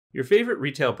Your favorite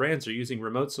retail brands are using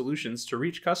remote solutions to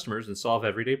reach customers and solve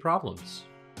everyday problems.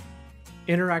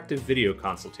 Interactive video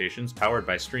consultations powered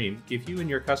by Streem give you and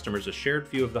your customers a shared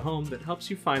view of the home that helps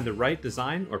you find the right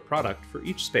design or product for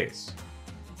each space.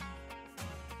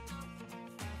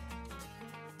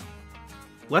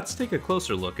 Let's take a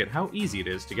closer look at how easy it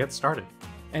is to get started.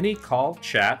 Any call,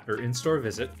 chat, or in-store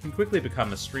visit can quickly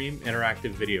become a Streem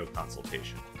interactive video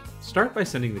consultation. Start by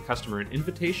sending the customer an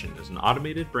invitation as an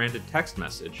automated branded text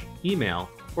message, email,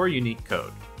 or unique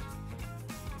code.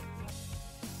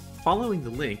 Following the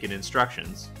link and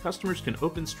instructions, customers can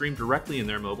open Streem directly in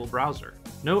their mobile browser.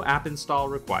 No app install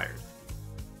required.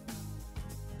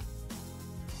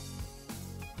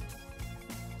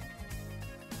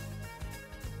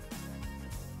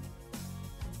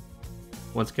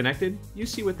 Once connected, you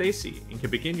see what they see and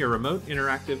can begin your remote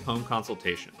interactive home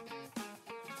consultation.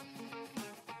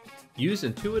 Use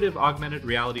intuitive augmented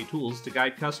reality tools to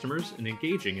guide customers in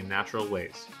engaging in natural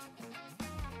ways.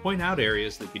 Point out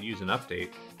areas that could use an update,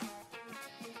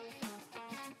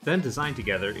 then design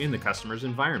together in the customer's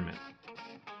environment.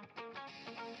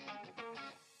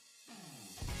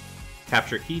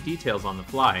 Capture key details on the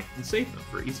fly and save them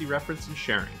for easy reference and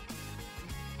sharing.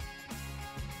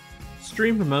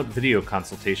 Streem remote video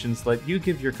consultations let you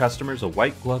give your customers a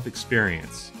white glove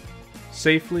experience,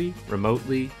 safely,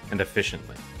 remotely, and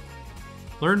efficiently.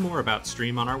 Learn more about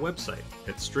Streem on our website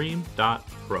at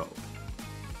streem.pro.